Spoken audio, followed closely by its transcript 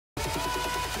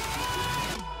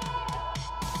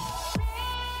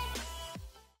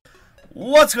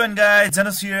What's going guys,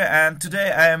 Zennosh here, and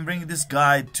today I am bringing this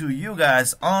guide to you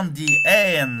guys on the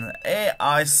Diene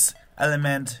ice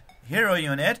element hero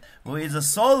unit, who is a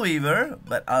soul weaver,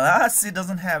 but alas she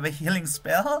doesn't have a healing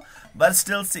spell, but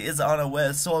still she is on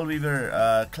a soul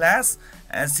weaver class,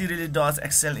 and she really does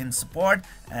excel in support,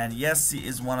 and yes, she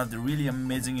is one of the really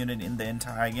amazing unit in the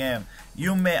entire game.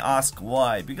 You may ask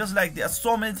why, because like there are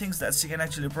so many things that she can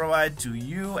actually provide to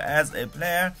you as a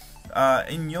player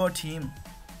in your team,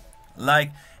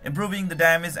 like improving the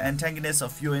damage and tankiness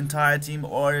of your entire team,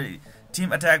 or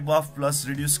team attack buff plus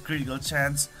reduced critical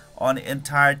chance on the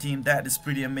entire team. That is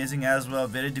pretty amazing as well,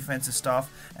 very defensive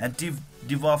stuff. And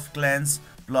debuff cleanse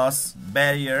plus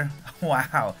barrier.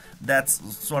 Wow, that's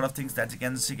sort of things that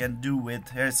she can do with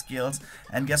her skills.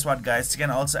 And guess what guys, she can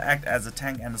also act as a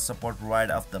tank and a support right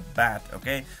off the bat.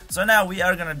 Okay, so now we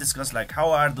are gonna discuss like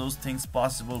how are those things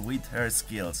possible with her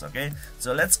skills. Okay,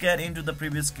 so let's get into the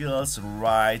previous skills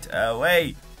right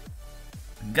away.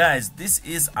 Guys, this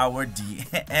is our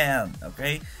Diene.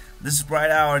 Okay, this is right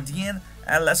our Diene,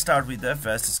 and let's start with the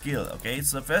first skill. Okay,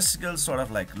 so the first skill sort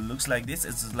of like looks like this.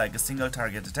 It's like a single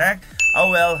target attack. Oh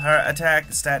well, her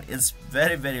attack stat is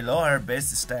very low. Her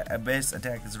base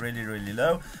attack is really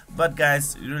low, but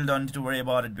guys, you really don't need to worry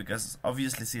about it, because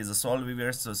obviously she is a soul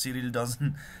weaver, so she really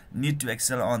doesn't need to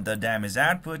excel on the damage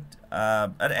output.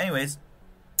 But anyways,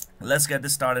 let's get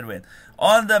this started with.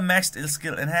 On the maxed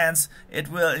skill enhance, it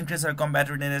will increase her combat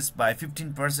readiness by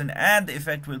 15%, and the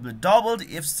effect will be doubled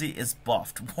if she is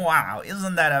buffed. Wow,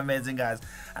 isn't that amazing guys?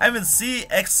 I mean, she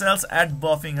excels at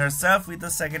buffing herself with the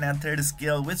second and third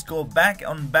skill, which go back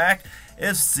on back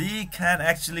if she can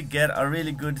actually get a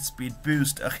really good speed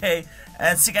boost. Okay,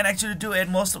 and she can actually do it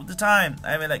most of the time.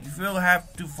 I mean, like if you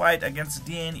have to fight against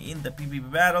Diene in the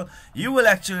PvP battle, you will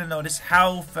actually notice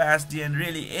how fast Diene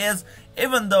really is,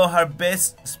 even though her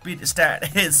base speed stat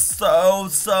is so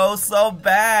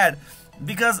bad.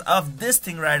 Because of this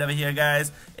thing right over here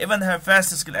guys, even her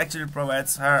fast skill actually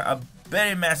provides her a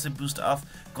very massive boost of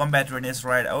combat readiness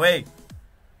right away.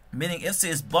 Meaning if she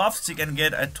is buffed, she can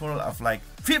get a total of like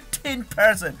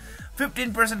 15%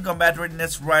 combat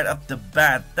readiness right off the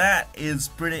bat. That is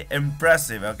pretty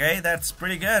impressive. Okay, that's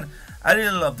pretty good. I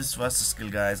really love this first skill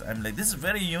guys. I'm like, this is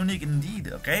very unique indeed.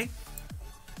 Okay,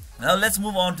 now let's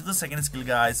move on to the second skill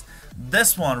guys.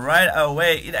 This one right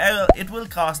away, it will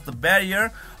cast the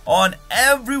barrier on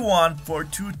everyone for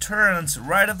 2 turns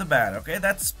right off the bat. Okay,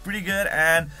 that's pretty good,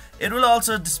 and it will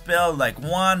also dispel like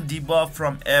 1 debuff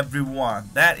from everyone.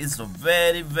 That is a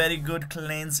very good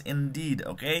cleanse indeed.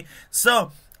 Okay,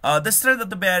 so the strength of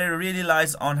the barrier really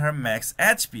lies on her max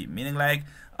HP, meaning like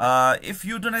if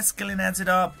you do not skill enhance it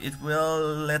up, it will,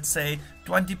 let's say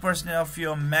 20% of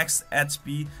your max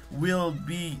HP will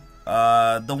be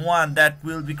the one that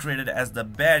will be created as the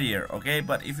barrier. Okay,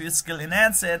 but if you skill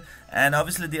enhance it, and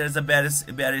obviously there is a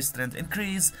barrier strength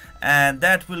increase, and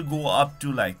that will go up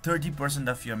to like 30%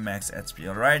 of your max HP.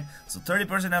 Alright, so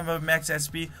 30% of your max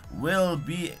HP will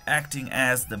be acting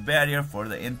as the barrier for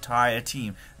the entire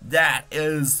team. That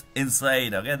is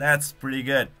insane. Okay, that's pretty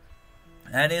good.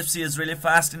 And if she is really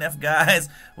fast enough guys,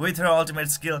 with her ultimate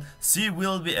skill, she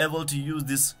will be able to use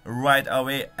this right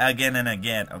away again and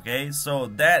again. Okay, so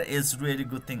that is really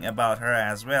good thing about her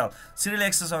as well. She really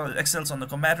excels on the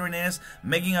combat readiness,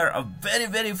 making her a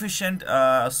very efficient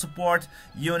support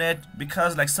unit,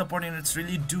 because like support units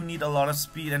really do need a lot of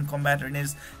speed and combat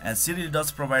readiness, and she really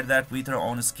does provide that with her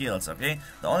own skills. Okay,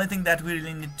 the only thing that we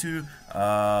really need to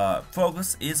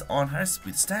focus is on her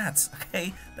speed stats.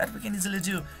 Okay, that we can easily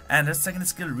do. And her second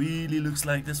skill really looks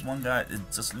like this one guy. It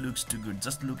just looks too good.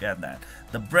 Just look at that.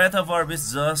 The breath of orb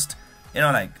is just, you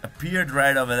know, like appeared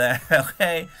right over there.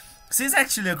 Okay, she's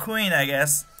actually a queen, I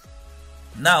guess.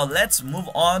 Now let's move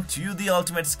on to the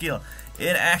ultimate skill.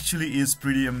 It actually is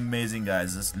pretty amazing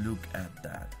guys. Just look at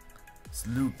that. Just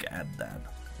look at that.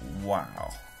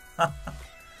 Wow.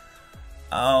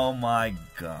 Oh my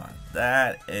god,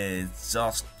 that is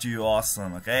just too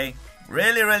awesome. Okay,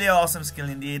 really awesome skill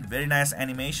indeed. Very nice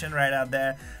animation right out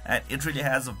there, and it really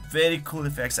has a very cool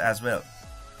effects as well.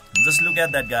 Just look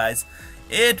at that guys.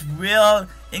 It will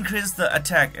increase the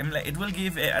attack, and it will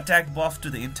give a attack buff to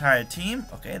the entire team.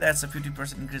 Okay, that's a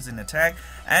 50% increase in attack,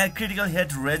 and critical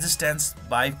hit resistance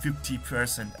by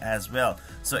 50% as well.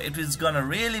 So it is gonna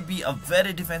really be a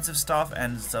very defensive stuff,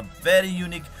 and it's a very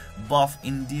unique buff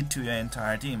indeed to your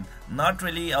entire team. Not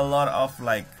really a lot of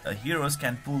like heroes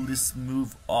can pull this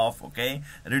move off. Okay,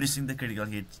 reducing the critical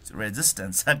hit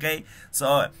resistance. Okay,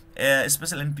 so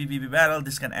especially in PvP battle,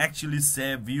 this can actually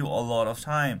save you a lot of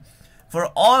time. For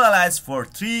all allies for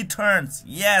 3 turns.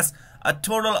 Yes, a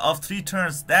total of 3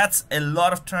 turns. That's a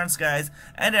lot of turns, guys,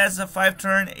 and it has a 5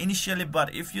 turn initially,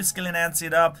 but if you skill enhance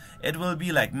it up, it will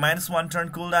be like -1 turn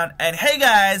cooldown. And hey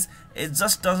guys, it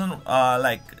just doesn't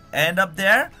like end up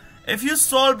there. If you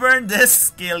soul burn this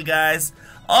skill, guys,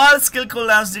 all skill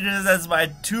cooldowns decreases by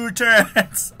 2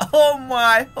 turns. Oh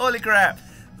my, holy crap.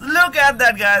 Look at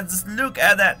that, guys, just look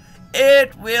at that.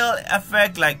 It will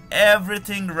affect like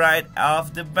everything right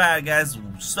off the bat, guys.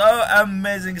 So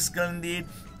amazing skill indeed.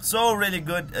 So really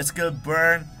good skill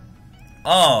burn.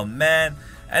 Oh man.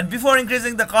 And before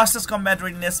increasing the caster's combat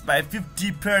readiness by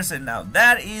 50%, now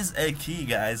that is a key,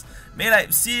 guys. Maybe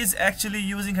like she is actually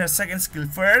using her second skill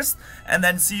first, and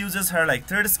then she uses her like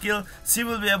third skill. She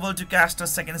will be able to cast her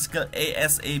second skill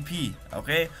ASAP,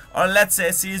 okay? Or let's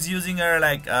say she is using her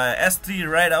like S3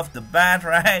 right off the bat,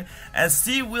 right? And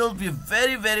she will be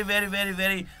very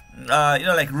you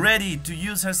know, like ready to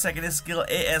use her second skill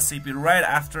ASAP right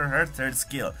after her third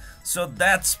skill. So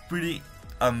that's pretty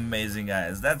amazing,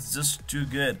 guys. That's just too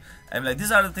good. I'm like,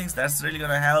 these are the things that's really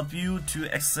gonna help you to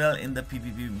excel in the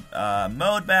PvP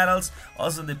mode battles,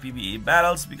 also in the PvE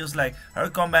battles, because like her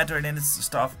combat readiness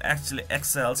stuff actually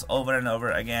excels over and over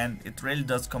again. It really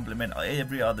does complement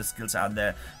every other skills out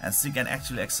there, and she can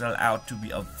actually excel out to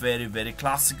be a very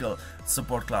classical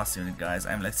support class unit, guys.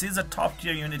 I'm like, she's a top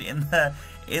tier unit in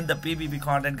the PvP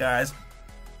content, guys.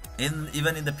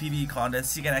 Even in the PvE content,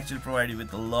 she can actually provide you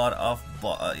with a lot of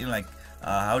you know, like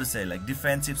how to say, like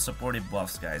defensive supportive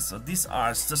buffs, guys. So these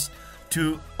are just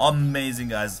too amazing,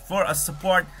 guys. For a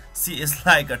support, she is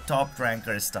like a top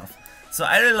ranker stuff. So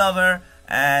I really love her,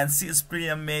 and she is pretty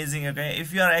amazing, okay?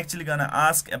 If you are actually gonna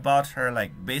ask about her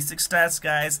like basic stats,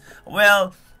 guys,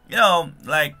 well, you know,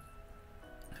 like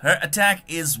her attack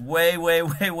is way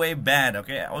bad,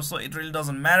 okay? Also, it really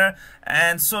doesn't matter,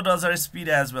 and so does her speed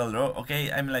as well, though,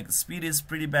 okay? I mean, like, speed is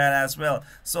pretty bad as well.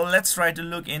 So let's try to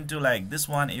look into like this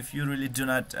one. If you really do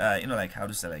not you know, like how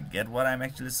to say, like get what I'm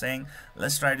actually saying,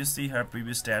 let's try to see her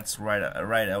previous stats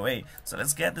right away. So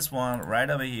let's get this one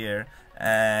right over here,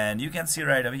 and you can see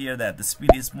right over here that the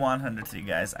speed is 103,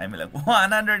 guys. I mean, like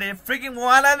 103, freaking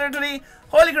 103.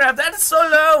 Holy crap, that is so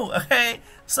low, okay?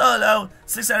 So low.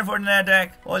 649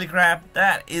 attack, holy crap,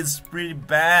 that is pretty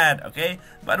bad, okay?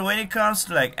 But when it comes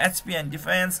to like HP and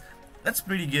defense, that's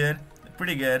pretty good.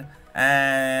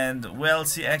 And well,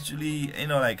 she actually, you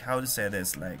know, like how to say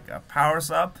this, like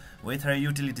powers up with her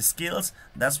utility skills.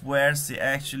 That's where she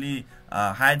actually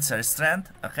hides her strength,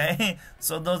 okay?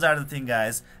 So those are the thing,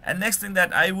 guys. And next thing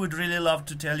that I would really love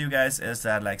to tell you guys is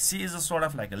that like she is a sort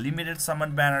of like a limited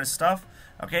summon banner stuff,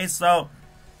 okay? So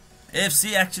if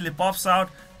she actually pops out,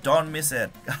 don't miss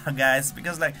it, guys,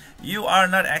 because like you are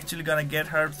not actually gonna get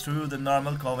her through the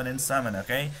normal Covenant summon,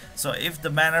 okay? So if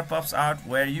the banner pops out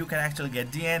where you can actually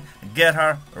get Diene, get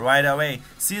her right away.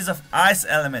 She's of Ice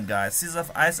Element, guys. She's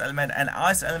of Ice Element, and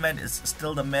Ice Element is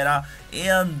still the meta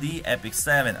in the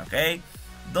Epic7, okay?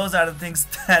 Those are the things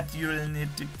that you really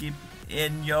need to keep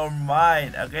in your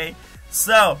mind, okay?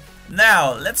 So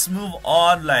now let's move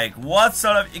on. Like, what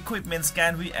sort of equipments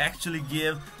can we actually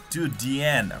give to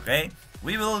Diene, okay?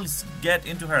 We will get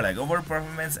into her like overall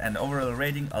performance and overall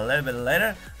rating a little bit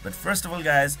later, but first of all,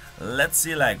 guys, let's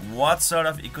see like what sort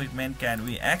of equipment can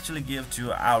we actually give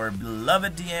to our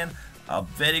beloved Diene, a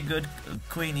very good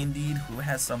queen indeed, who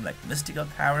has some like mystical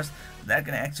powers that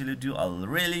can actually do a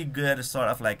really good sort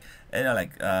of like, you know,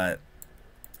 like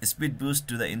speed boost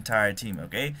to the entire team,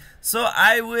 okay? So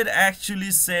I would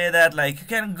actually say that like you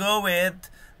can go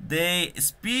with the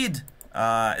speed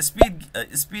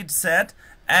set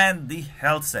and the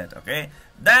health set, okay?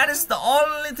 That is the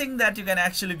only thing that you can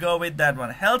actually go with, that one.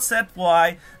 Health set,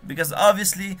 why? Because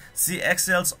obviously she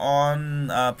excels on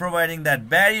providing that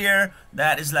barrier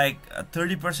that is like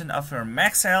 30% of her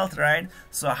max health, right?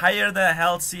 So higher the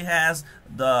health she has,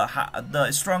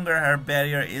 the stronger her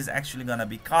barrier is actually gonna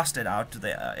be costed out to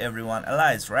the everyone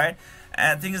allies, right?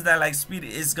 And thing is that like speed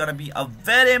is gonna be a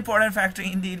very important factor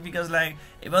indeed, because like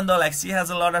even though like she has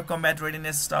a lot of combat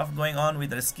readiness stuff going on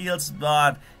with her skills,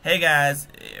 but hey guys,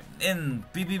 in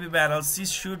PvP battles she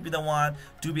should be the one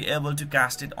to be able to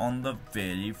cast it on the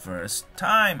very first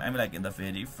time. I mean, like in the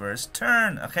very first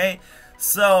turn, okay?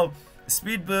 So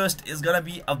speed boost is gonna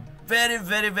be a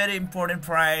very important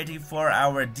priority for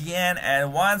our Diene,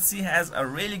 and once she has a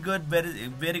really good,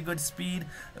 very good speed,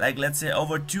 like let's say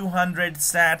over 200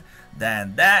 stat,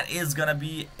 then that is gonna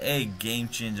be a game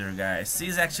changer, guys.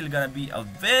 She's actually gonna be a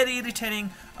very irritating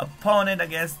opponent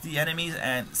against the enemies,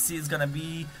 and she's gonna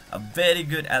be a very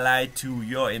good ally to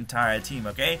your entire team,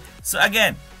 okay? So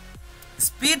again,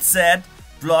 speed set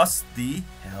plus the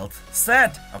health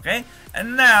set. Okay,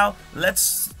 and now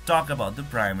let's talk about the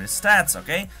primary stats.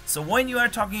 Okay, so when you are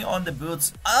talking on the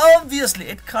boots, obviously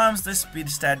it comes the speed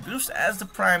stat boost as the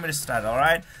primary stat. All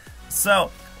right,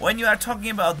 so when you are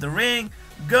talking about the ring,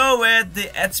 go with the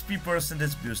HP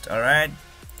percentage boost. All right,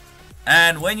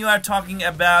 and when you are talking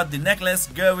about the necklace,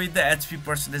 go with the HP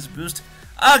percentage boost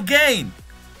again.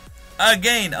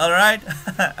 All right.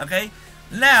 Okay,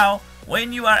 now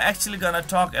when you are actually gonna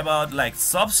talk about like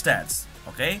substats,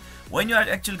 okay, when you are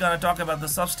actually gonna talk about the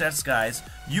substats, guys,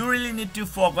 you really need to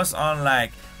focus on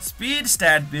like speed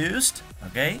stat boost,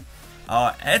 okay,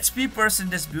 HP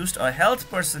percentage boost or health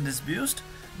percentage boost,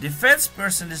 defense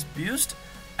percentage boost,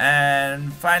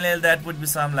 and finally that would be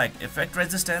some like effect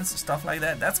resistance, stuff like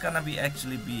that. That's gonna be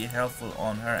actually be helpful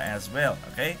on her as well.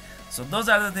 Okay, so those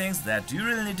are the things that you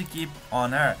really need to keep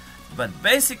on her. But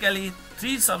basically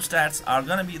 3 substats are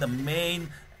gonna be the main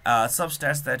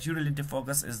substats that you really need to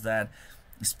focus, is that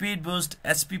speed boost,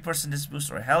 HP percentage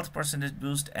boost or health percentage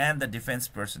boost, and the defense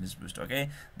percentage boost. Okay,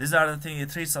 these are the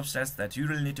 3 substats that you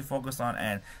really need to focus on,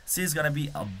 and she is gonna be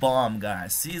a bomb,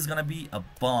 guys. She is gonna be a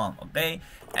bomb. Okay,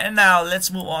 and now let's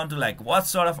move on to like what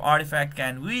sort of artifact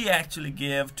can we actually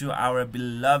give to our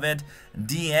beloved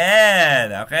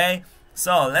Diene. Okay,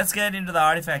 so let's get into the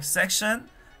artifact section.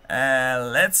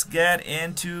 Let's get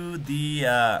into the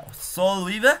Soul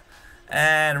Weaver,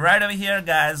 and right over here,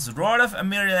 guys, Rod of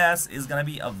Amaryllis is gonna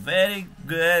be a very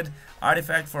good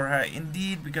artifact for her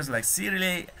indeed, because like she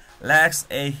really lacks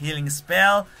a healing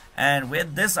spell, and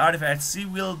with this artifact she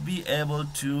will be able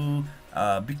to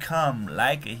become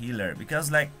like a healer,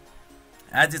 because like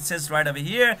as it says right over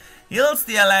here, heals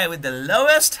the ally with the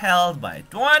lowest health by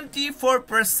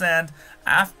 24%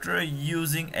 after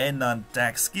using a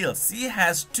non-attack skill. She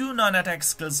has 2 non-attack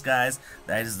skills, guys.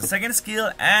 That is the second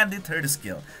skill and the third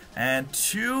skill. And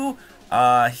to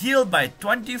heal by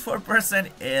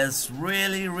 24% is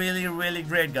really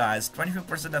great, guys.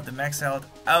 24% of the max health.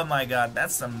 Oh my god,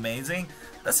 that's amazing.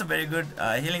 That's a very good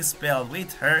healing spell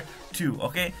with her too.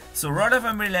 Okay, so Rod of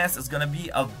Amaryllis is gonna be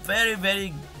a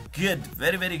very good,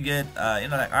 very good you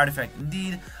know, like artifact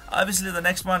indeed. Obviously the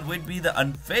next one would be the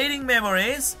Unfading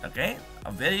Memories. Okay,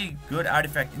 a very good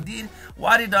artifact indeed.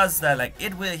 What it does is that like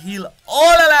it will heal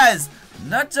all allies,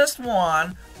 not just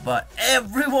one but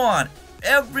everyone,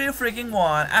 every freaking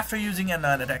one, after using a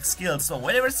non-attack skill. So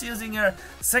whenever she's using her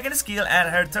second skill and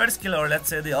her third skill, or let's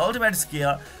say the ultimate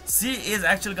skill, she is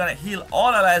actually gonna heal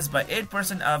all allies by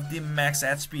 8% of the max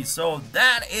HP. So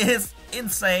that is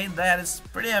insane. That is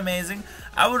pretty amazing.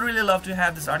 I would really love to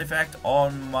have this artifact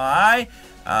on my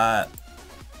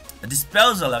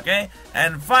disposal. Okay,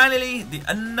 and finally the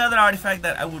another artifact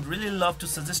that I would really love to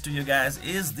suggest to you guys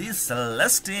is the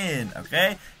Celestine.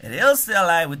 Okay, it heals the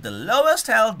ally with the lowest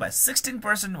health by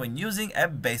 16% when using a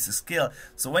basic skill.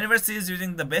 So whenever she is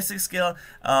using the basic skill,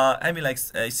 I mean like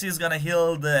she's gonna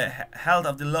heal the health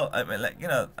of the low, like you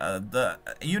know, the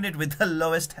unit with the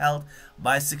lowest health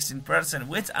by 16%,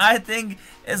 which I think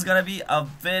is gonna be a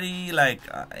very like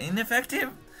ineffective,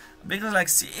 because like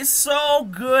she is so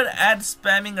good at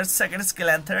spamming her second skill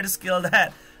and third skill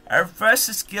that her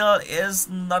first skill is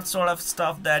not sort of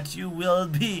stuff that you will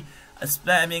be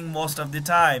spamming most of the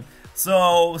time.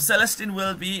 So Celestine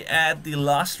will be at the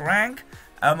last rank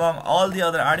among all the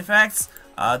other artifacts.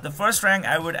 The first rank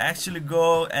I would actually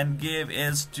go and give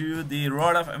is to the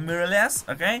Rod of Amaryllis.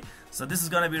 Okay, so this is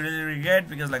gonna be really great,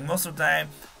 because like most of the time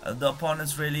the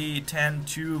opponents really tend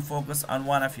to focus on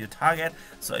one of your target.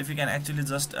 So if you can actually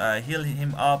just heal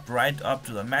him up right up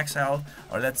to the max health,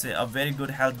 or let's say a very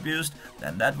good health boost,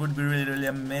 then that would be really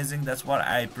amazing. That's what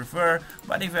I prefer.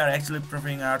 But if you are actually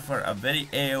preferring out for a very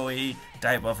AoE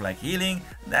type of like healing,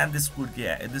 then this could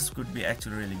be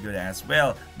actually really good as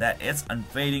well. That it's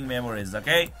Unfading Memories.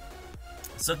 Okay,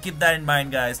 so keep that in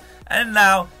mind, guys. And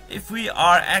now if we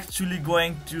are actually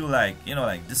going to like, you know,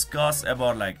 like discuss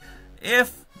about like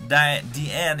if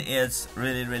Diene is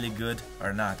really good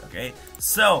or not. Okay,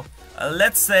 so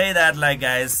let's say that like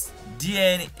guys,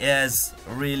 Diene is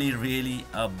really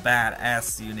a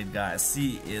badass unit, guys.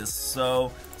 She is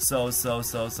so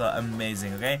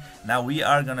amazing. Okay, now we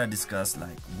are gonna discuss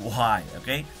like why.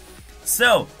 Okay,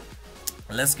 so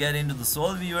let's get into the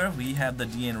Soul Weaver. We have the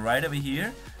Diene right over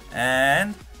here,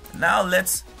 and now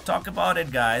let's talk about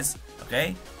it, guys.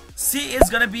 Okay, she is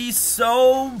gonna be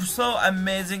so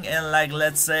amazing in, like,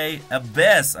 let's say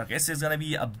abyss. Okay, she's gonna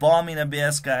be a bomb in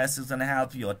abyss, guys. She's gonna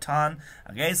help you a ton.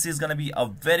 Okay, she's gonna be a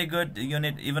very good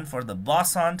unit even for the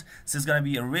boss hunt. She's gonna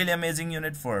be a really amazing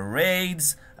unit for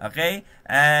raids. Okay,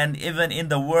 and even in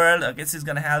the world, okay, she's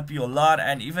gonna help you a lot.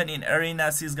 And even in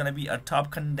arena, she's gonna be a top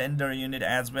contender unit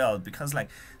as well, because like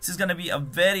she's gonna be a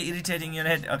very irritating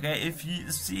unit. Okay, if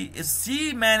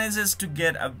she manages to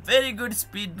get a very good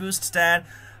speed boost stat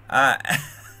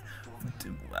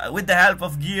with the help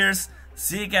of gears,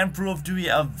 she can prove to be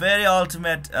a very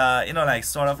ultimate like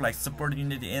sort of like support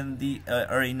unit in the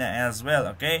arena as well.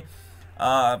 Okay,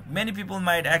 many people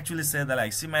might actually say that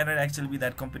like she might not actually be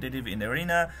that competitive in the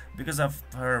arena because of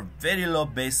her very low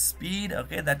base speed.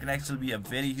 Okay, that can actually be a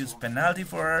very huge penalty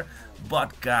for her.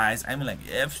 But guys, I mean, like,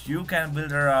 if you can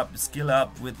build her up, skill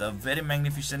up with a very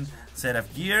magnificent set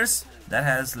of gears that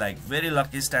has like very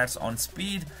lucky stats on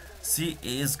speed, she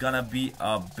is gonna be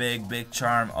a big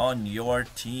charm on your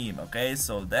team. Okay,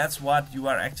 so that's what you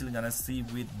are actually gonna see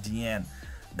with Diene.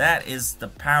 That is the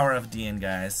power of Diene,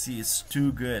 guys. She is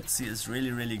too good. She is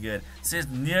really good. She is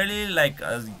nearly like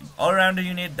an all-rounder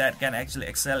unit that can actually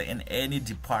excel in any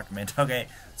department. Okay,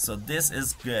 so this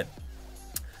is good.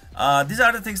 These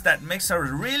are the things that makes her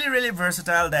really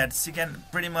versatile, that she can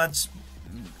pretty much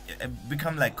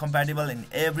become like compatible in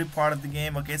every part of the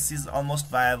game. Okay, she's almost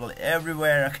viable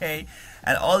everywhere. Okay,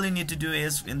 and all you need to do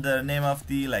is, in the name of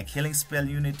the like healing spell,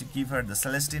 you need to give her the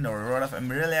Celestine or Rod of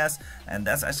Amaryllis, and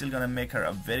that's actually gonna make her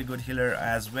a very good healer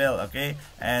as well. Okay,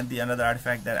 and the another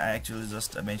artifact that I actually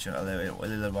just mentioned a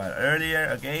little while earlier.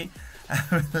 Okay,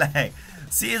 like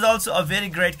she is also a very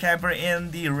great camper in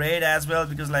the raid as well,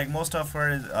 because like most of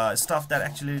her stuff that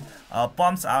actually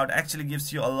pumps out actually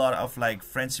gives you a lot of like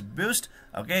friendship boost.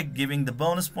 Okay, giving the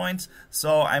bonus points.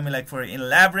 So I mean, like for in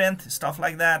Labyrinth, stuff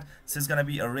like that, she's gonna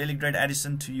be a really great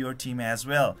addition to your team as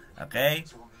well. Okay,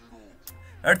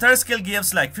 her third skill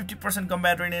gives like 50%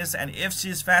 combat readiness, and if she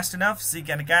is fast enough, she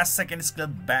can cast second skill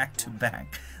back to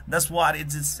back. That's what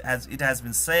it has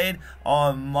been said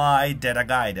on my data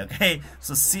guide. Okay,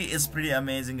 so she is pretty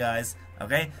amazing, guys.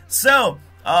 Okay, so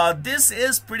this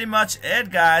is pretty much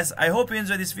it, guys. I hope you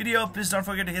enjoyed this video. Please don't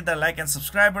forget to hit that like and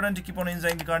subscribe button to keep on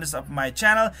enjoying the contents of my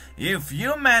channel. If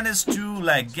you manage to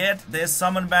like get this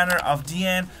summon banner of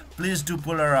Diene, please do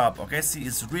pull her up. Okay, she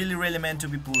is really meant to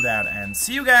be pulled out. And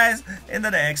see you guys in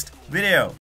the next video.